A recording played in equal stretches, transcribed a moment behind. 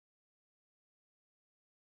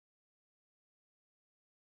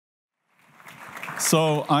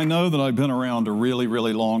So I know that I've been around a really,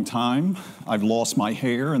 really long time. I've lost my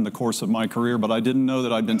hair in the course of my career, but I didn't know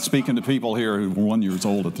that I'd been speaking to people here who were 1 year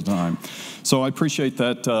old at the time. So I appreciate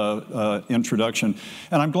that introduction.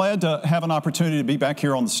 And I'm glad to have an opportunity to be back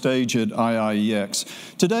here on the stage at IIeX.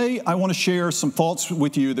 Today, I want to share some thoughts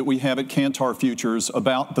with you that we have at Kantar Futures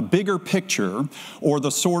about the bigger picture, or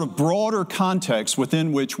the sort of broader context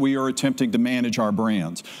within which we are attempting to manage our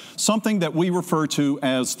brands, something that we refer to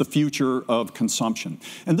as the future of consumption.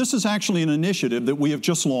 And this is actually an initiative that we have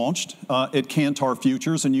just launched at Kantar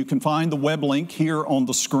Futures, and you can find the web link here on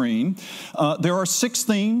the screen. There are 6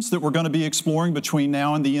 themes that we're going to be exploring between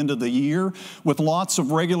now and the end of the year, with lots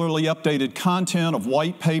of regularly updated content of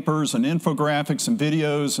white papers and infographics and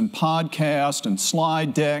videos and podcasts and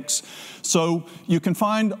slide decks. So you can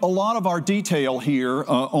find a lot of our detail here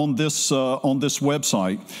on this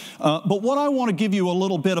website. But what I want to give you a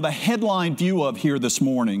little bit of a headline view of here this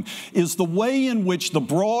morning is the way in which the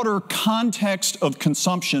broader context of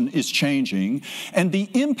consumption is changing and the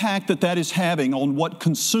impact that that is having on what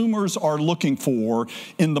consumers are looking for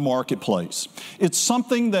in the marketplace. It's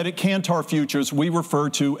something that at Kantar Futures we refer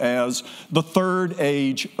to as the third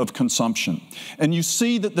age of consumption. And you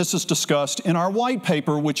see that this is discussed in our white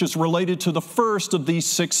paper, which is related to the first of these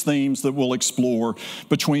 6 themes that we'll explore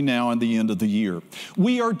between now and the end of the year.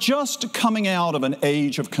 We are just coming out of an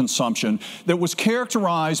age of consumption that was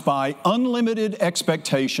characterized by unlimited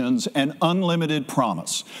expectations and unlimited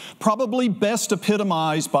promise, probably best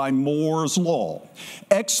epitomized by Moore's Law,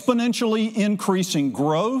 exponentially increasing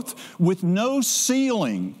growth with no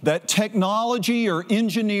ceiling that technology or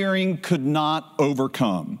engineering could not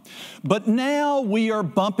overcome. But now we are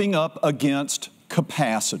bumping up against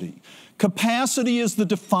capacity. Capacity is the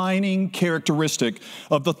defining characteristic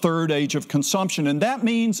of the third age of consumption, and that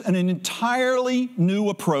means an entirely new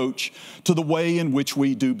approach to the way in which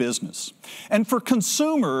we do business. And for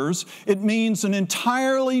consumers, it means an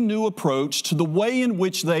entirely new approach to the way in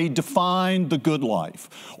which they define the good life,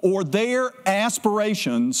 or their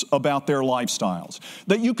aspirations about their lifestyles,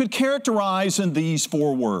 that you could characterize in these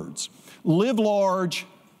 4 words: live large,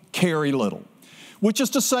 carry little. Which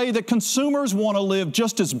is to say that consumers want to live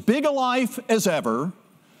just as big a life as ever,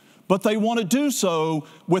 but they want to do so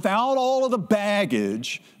without all of the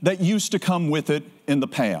baggage that used to come with it in the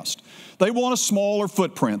past. They want a smaller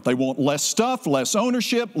footprint. They want less stuff, less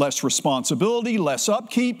ownership, less responsibility, less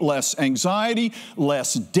upkeep, less anxiety,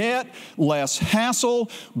 less debt, less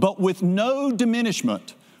hassle, but with no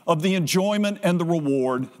diminishment of the enjoyment and the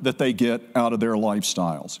reward that they get out of their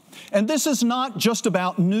lifestyles. And this is not just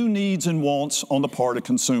about new needs and wants on the part of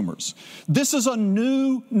consumers. This is a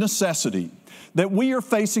new necessity that we are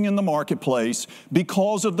facing in the marketplace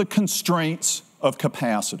because of the constraints of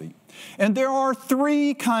capacity. And there are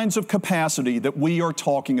 3 kinds of capacity that we are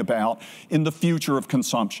talking about in the future of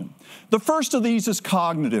consumption. The first of these is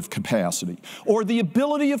cognitive capacity, or the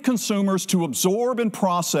ability of consumers to absorb and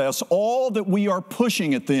process all that we are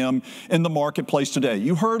pushing at them in the marketplace today.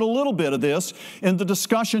 You heard a little bit of this in the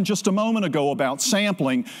discussion just a moment ago about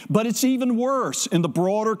sampling, but it's even worse in the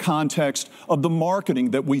broader context of the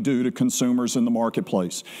marketing that we do to consumers in the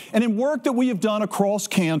marketplace. And in work that we have done across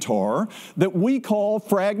Kantar that we call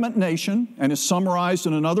fragmentation, and is summarized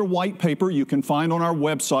in another white paper you can find on our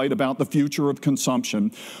website about the future of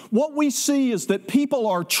consumption, what we see is that people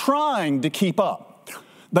are trying to keep up.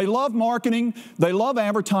 They love marketing, they love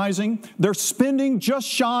advertising, they're spending just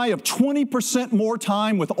shy of 20% more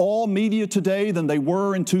time with all media today than they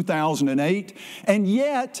were in 2008, and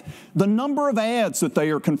yet the number of ads that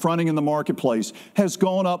they are confronting in the marketplace has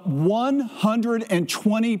gone up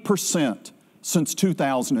 120% since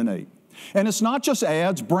 2008. And it's not just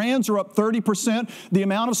ads. Brands are up 30%. The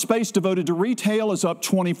amount of space devoted to retail is up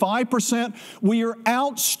 25%. We are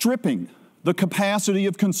outstripping the capacity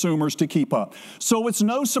of consumers to keep up. So it's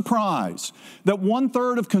no surprise that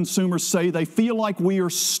 1/3 of consumers say they feel like we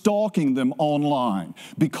are stalking them online,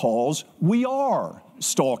 because we are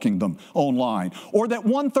stalking them online. Or that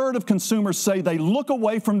 1/3 of consumers say they look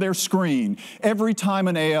away from their screen every time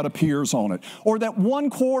an ad appears on it. Or that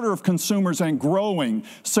 1/4 of consumers, and growing,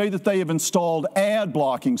 say that they have installed ad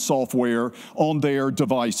blocking software on their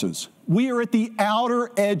devices. We are at the outer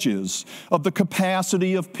edges of the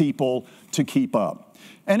capacity of people to keep up.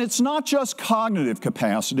 And it's not just cognitive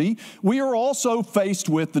capacity. We are also faced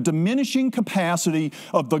with the diminishing capacity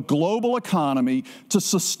of the global economy to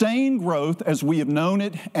sustain growth as we have known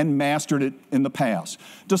it and mastered it in the past.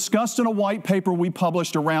 Discussed in a white paper we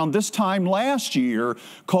published around this time last year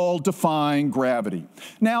called Defying Gravity.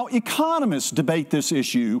 Now, economists debate this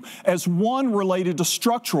issue as one related to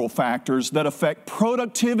structural factors that affect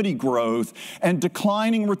productivity growth and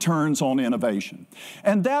declining returns on innovation.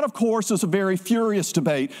 And that, of course, is a very furious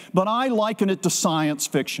debate, but I liken it to science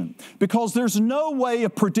fiction because there's no way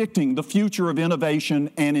of predicting the future of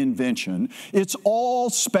innovation and invention. It's all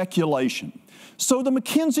speculation. So the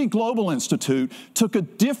McKinsey Global Institute took a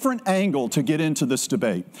different angle to get into this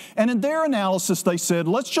debate. And in their analysis, they said,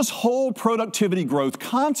 let's just hold productivity growth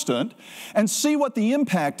constant and see what the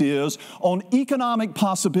impact is on economic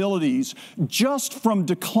possibilities just from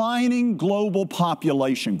declining global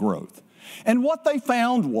population growth. And what they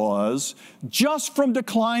found was, just from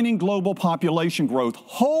declining global population growth,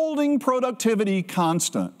 holding productivity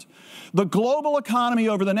constant, the global economy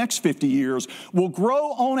over the next 50 years will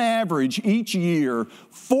grow on average each year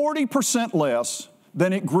 40% less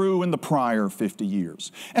than it grew in the prior 50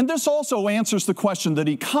 years. And this also answers the question that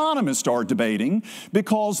economists are debating,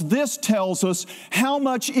 because this tells us how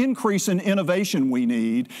much increase in innovation we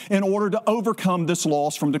need in order to overcome this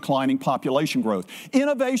loss from declining population growth.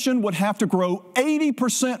 Innovation would have to grow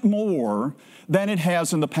 80% more than it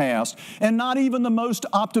has in the past, and not even the most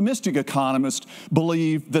optimistic economists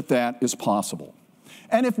believe that that is possible.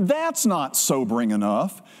 And if that's not sobering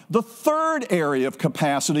enough, the third area of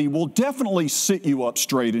capacity will definitely sit you up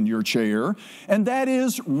straight in your chair, and that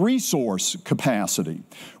is resource capacity.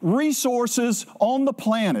 Resources on the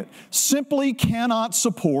planet simply cannot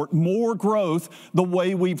support more growth the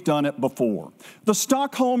way we've done it before. The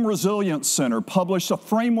Stockholm Resilience Center published a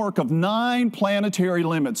framework of 9 planetary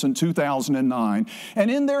limits in 2009,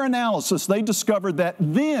 and in their analysis, they discovered that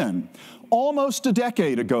then, almost a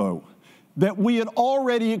decade ago, that we had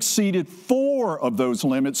already exceeded 4 of those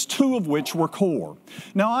limits, 2 of which were core.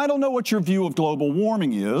 Now, I don't know what your view of global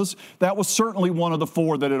warming is. That was certainly one of the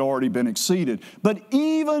 4 that had already been exceeded. But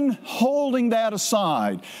even holding that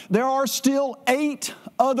aside, there are still 8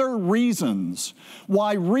 other reasons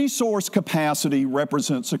why resource capacity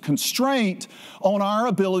represents a constraint on our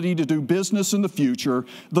ability to do business in the future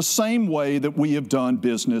the same way that we have done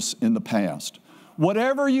business in the past.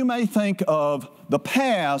 Whatever you may think of the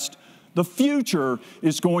past, the future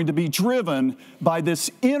is going to be driven by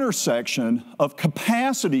this intersection of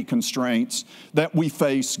capacity constraints that we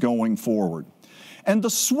face going forward. And the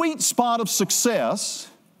sweet spot of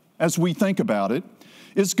success, as we think about it,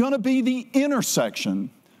 is going to be the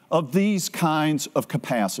intersection of these kinds of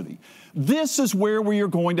capacity. This is where we are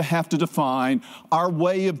going to have to define our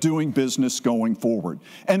way of doing business going forward.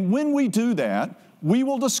 And when we do that, we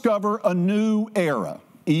will discover a new era.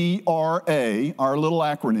 ERA, our little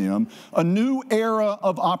acronym, a new era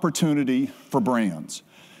of opportunity for brands.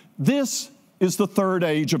 This is the third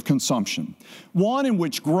age of consumption, one in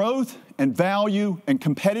which growth and value and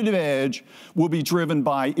competitive edge will be driven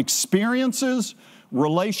by experiences,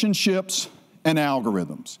 relationships, and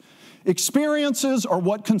algorithms. Experiences are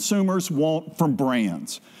what consumers want from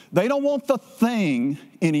brands. They don't want the thing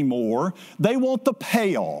anymore. They want the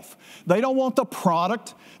payoff. They don't want the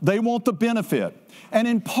product. They want the benefit. And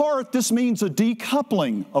in part, this means a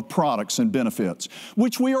decoupling of products and benefits,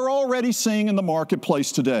 which we are already seeing in the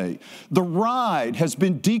marketplace today. The ride has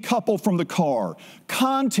been decoupled from the car,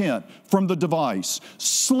 content from the device,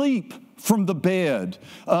 sleep from the bed,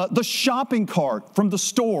 the shopping cart from the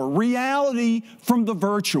store, reality from the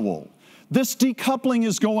virtual. This decoupling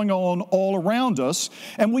is going on all around us,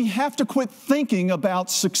 and we have to quit thinking about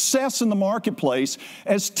success in the marketplace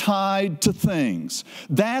as tied to things.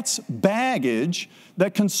 That's baggage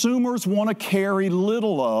that consumers want to carry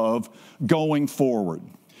little of going forward.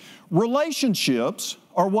 Relationships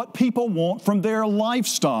are what people want from their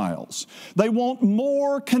lifestyles. They want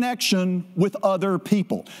more connection with other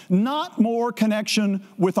people, not more connection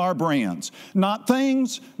with our brands. Not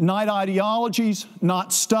things, not ideologies,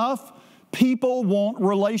 not stuff. People want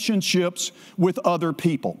relationships with other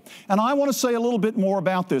people. And I want to say a little bit more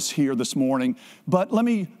about this here this morning, but let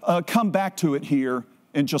me come back to it here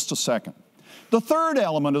in just a second. The third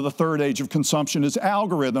element of the third age of consumption is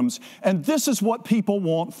algorithms, and this is what people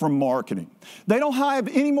want from marketing. They don't have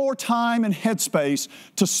any more time and headspace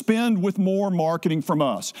to spend with more marketing from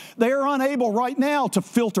us. They are unable right now to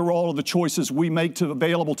filter all of the choices we make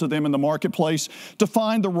available to them in the marketplace to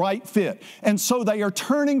find the right fit. And so they are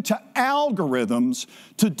turning to algorithms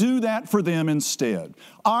to do that for them instead.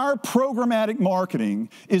 Our programmatic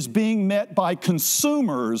marketing is being met by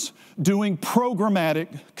consumers doing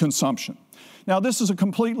programmatic consumption. Now, this is a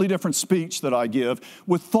completely different speech that I give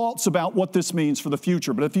with thoughts about what this means for the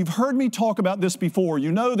future. But if you've heard me talk about this before,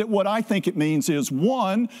 you know that what I think it means is,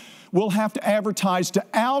 one, we'll have to advertise to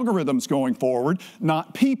algorithms going forward,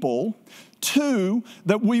 not people. Two,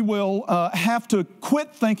 that we will have to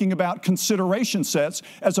quit thinking about consideration sets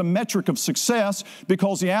as a metric of success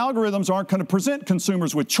because the algorithms aren't going to present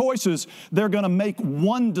consumers with choices. They're going to make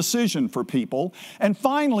one decision for people. And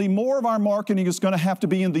finally, more of our marketing is going to have to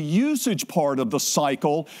be in the usage part of the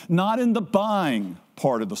cycle, not in the buying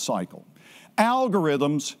part of the cycle.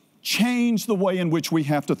 Algorithms change the way in which we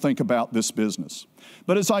have to think about this business.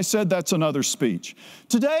 But as I said, that's another speech.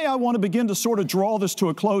 Today, I want to begin to sort of draw this to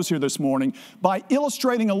a close here this morning by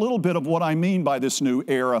illustrating a little bit of what I mean by this new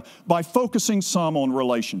era by focusing some on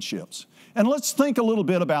relationships. And let's think a little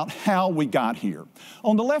bit about how we got here.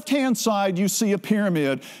 On the left-hand side, you see a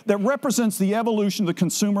pyramid that represents the evolution of the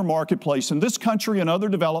consumer marketplace in this country and other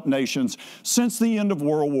developed nations since the end of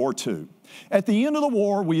World War II. At the end of the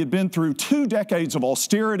war, we had been through 2 decades of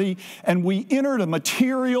austerity, and we entered a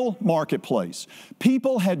material marketplace.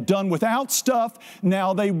 People had done without stuff,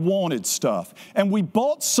 now they wanted stuff. And we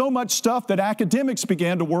bought so much stuff that academics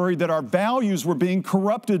began to worry that our values were being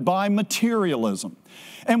corrupted by materialism.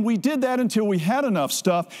 And we did that until we had enough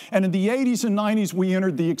stuff, and in the 80s and 90s, we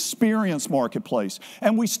entered the experience marketplace.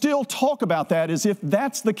 And we still talk about that as if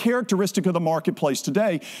that's the characteristic of the marketplace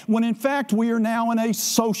today, when in fact we are now in a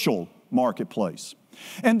social marketplace.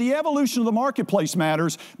 And the evolution of the marketplace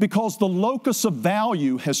matters because the locus of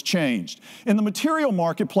value has changed. In the material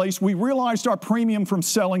marketplace, we realized our premium from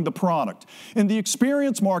selling the product. In the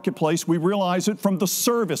experience marketplace, we realize it from the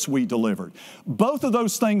service we delivered. Both of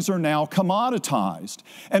those things are now commoditized.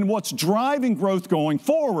 And what's driving growth going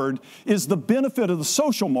forward is the benefit of the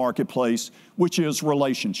social marketplace, which is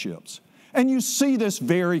relationships. And you see this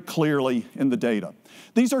very clearly in the data.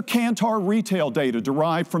 These are Kantar retail data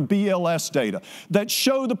derived from BLS data that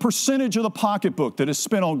show the percentage of the pocketbook that is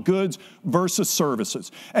spent on goods versus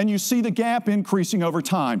services. And you see the gap increasing over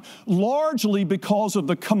time, largely because of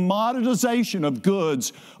the commoditization of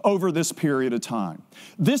goods over this period of time.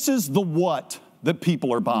 This is the what that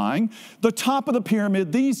people are buying. The top of the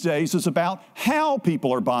pyramid these days is about how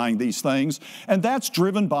people are buying these things, and that's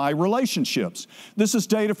driven by relationships. This is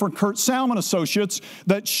data from Kurt Salmon Associates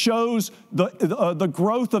that shows the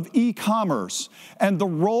growth of e-commerce and the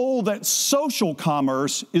role that social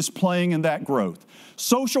commerce is playing in that growth.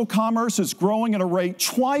 Social commerce is growing at a rate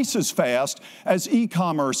twice as fast as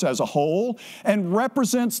e-commerce as a whole and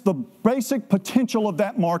represents the basic potential of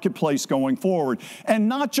that marketplace going forward. And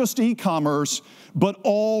not just e-commerce, but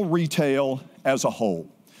all retail as a whole.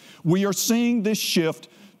 We are seeing this shift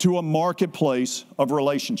to a marketplace of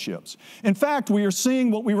relationships. In fact, we are seeing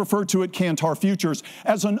what we refer to at Kantar Futures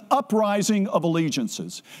as an uprising of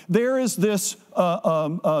allegiances. There is this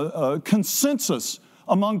consensus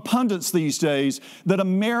among pundits these days that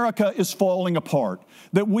America is falling apart,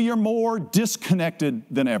 that we are more disconnected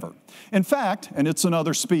than ever. In fact, and it's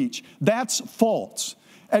another speech, that's false.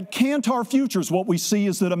 At Kantar Futures, what we see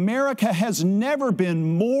is that America has never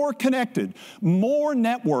been more connected, more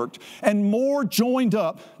networked, and more joined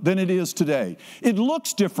up than it is today. It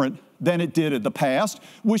looks different than it did in the past,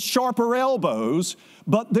 with sharper elbows,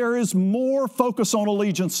 but there is more focus on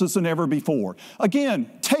allegiances than ever before. Again,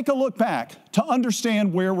 take a look back to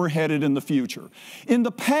understand where we're headed in the future. In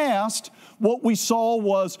the past, what we saw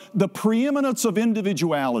was the preeminence of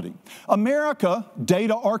individuality. America,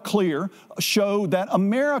 data are clear, show that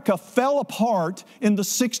America fell apart in the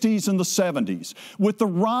 60s and the 70s with the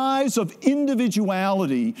rise of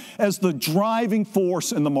individuality as the driving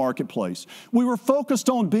force in the marketplace. We were focused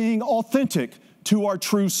on being authentic to our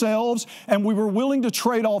true selves, and we were willing to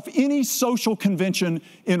trade off any social convention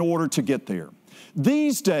in order to get there.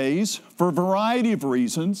 These days, for a variety of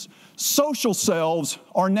reasons, social selves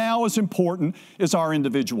are now as important as our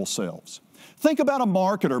individual selves. Think about a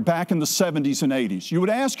marketer back in the 70s and 80s. You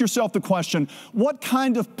would ask yourself the question, what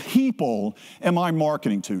kind of people am I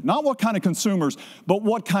marketing to? Not what kind of consumers, but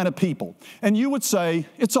what kind of people? And you would say,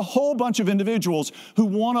 it's a whole bunch of individuals who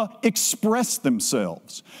want to express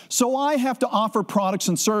themselves. So I have to offer products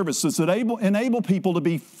and services that enable people to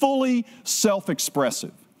be fully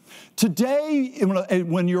self-expressive. Today,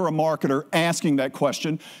 when you're a marketer asking that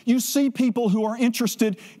question, you see people who are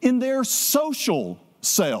interested in their social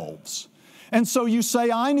selves. And so you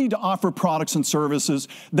say, I need to offer products and services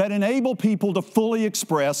that enable people to fully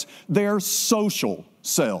express their social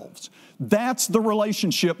selves. That's the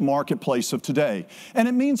relationship marketplace of today. And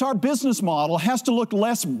it means our business model has to look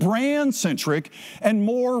less brand-centric and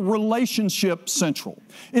more relationship-central.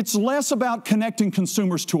 It's less about connecting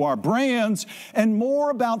consumers to our brands and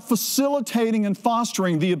more about facilitating and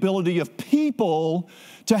fostering the ability of people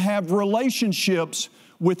to have relationships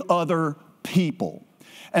with other people.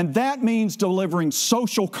 And that means delivering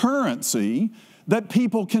social currency that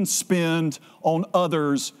people can spend on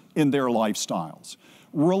others in their lifestyles.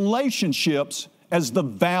 Relationships as the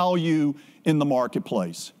value in the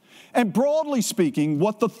marketplace. And broadly speaking,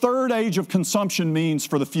 what the third age of consumption means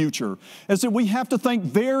for the future is that we have to think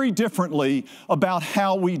very differently about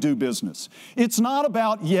how we do business. It's not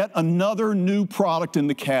about yet another new product in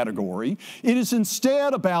the category. It is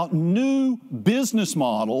instead about new business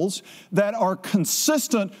models that are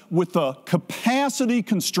consistent with the capacity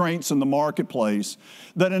constraints in the marketplace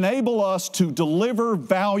that enable us to deliver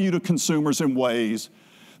value to consumers in ways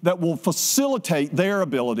that will facilitate their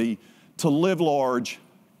ability to live large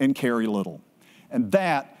and carry little. And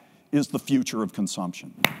that is the future of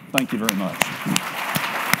consumption. Thank you very much.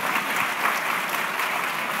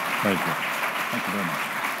 Thank you. Thank you very much.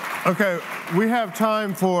 Okay, we have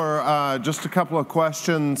time for just a couple of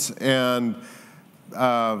questions, and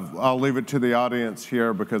I'll leave it to the audience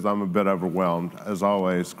here because I'm a bit overwhelmed. As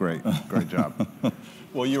always, great job.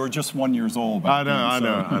 Well, you were just 1 year old. I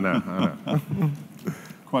know.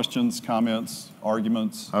 Questions, comments,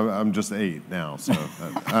 arguments? I'm just 8 now, so.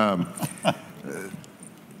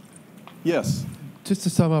 Yes. Just to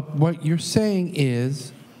sum up, what you're saying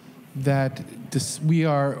is that we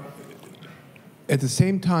are, at the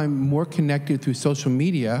same time, more connected through social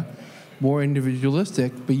media, more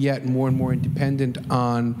individualistic, but yet more and more independent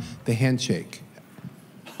on the handshake.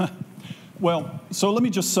 Well, so let me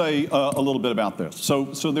just say a little bit about this. So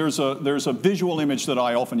there's a visual image that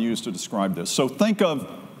I often use to describe this. So think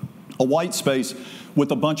of a white space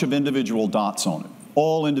with a bunch of individual dots on it,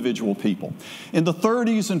 all individual people. In the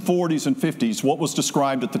 30s and 40s and 50s, what was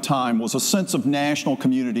described at the time was a sense of national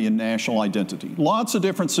community and national identity. Lots of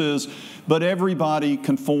differences, but everybody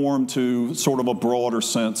conformed to sort of a broader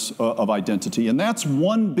sense of identity. And that's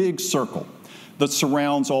one big circle that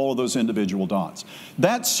surrounds all of those individual dots.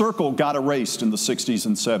 That circle got erased in the 60s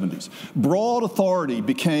and 70s. Broad authority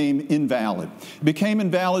became invalid. It became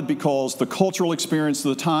invalid because the cultural experience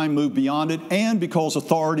of the time moved beyond it and because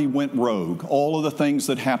authority went rogue. All of the things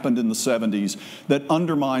that happened in the 70s that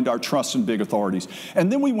undermined our trust in big authorities.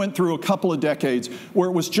 And then we went through a couple of decades where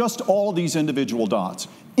it was just all these individual dots.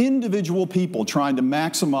 Individual people trying to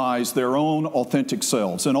maximize their own authentic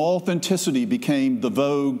selves. And authenticity became the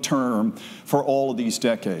vogue term for all of these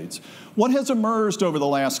decades. What has emerged over the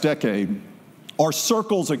last decade are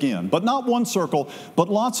circles again, but not one circle, but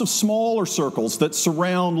lots of smaller circles that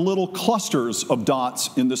surround little clusters of dots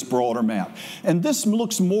in this broader map. And this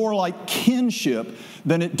looks more like kinship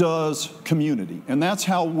than it does community, and that's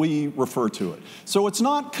how we refer to it. So it's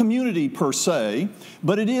not community per se,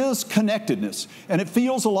 but it is connectedness, and it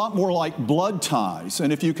feels a lot more like blood ties.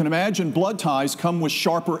 And if you can imagine, blood ties come with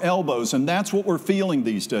sharper elbows, and that's what we're feeling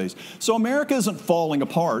these days. So America isn't falling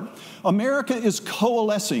apart. America is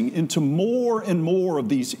coalescing into more and more of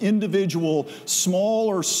these individual,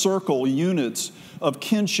 smaller circle units of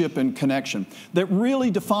kinship and connection that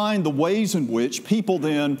really define the ways in which people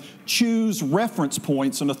then choose reference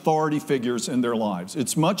points and authority figures in their lives.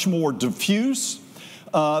 It's much more diffuse.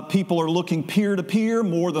 People are looking peer-to-peer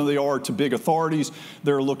more than they are to big authorities.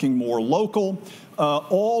 They're looking more local.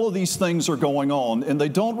 All of these things are going on, and they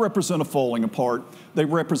don't represent a falling apart. They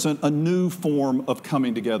represent a new form of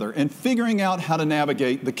coming together and figuring out how to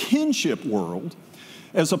navigate the kinship world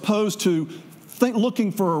as opposed to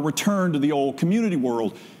looking for a return to the old community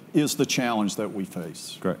world is the challenge that we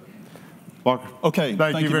face. Great. Walker, okay,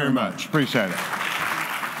 thank you very much. Appreciate it.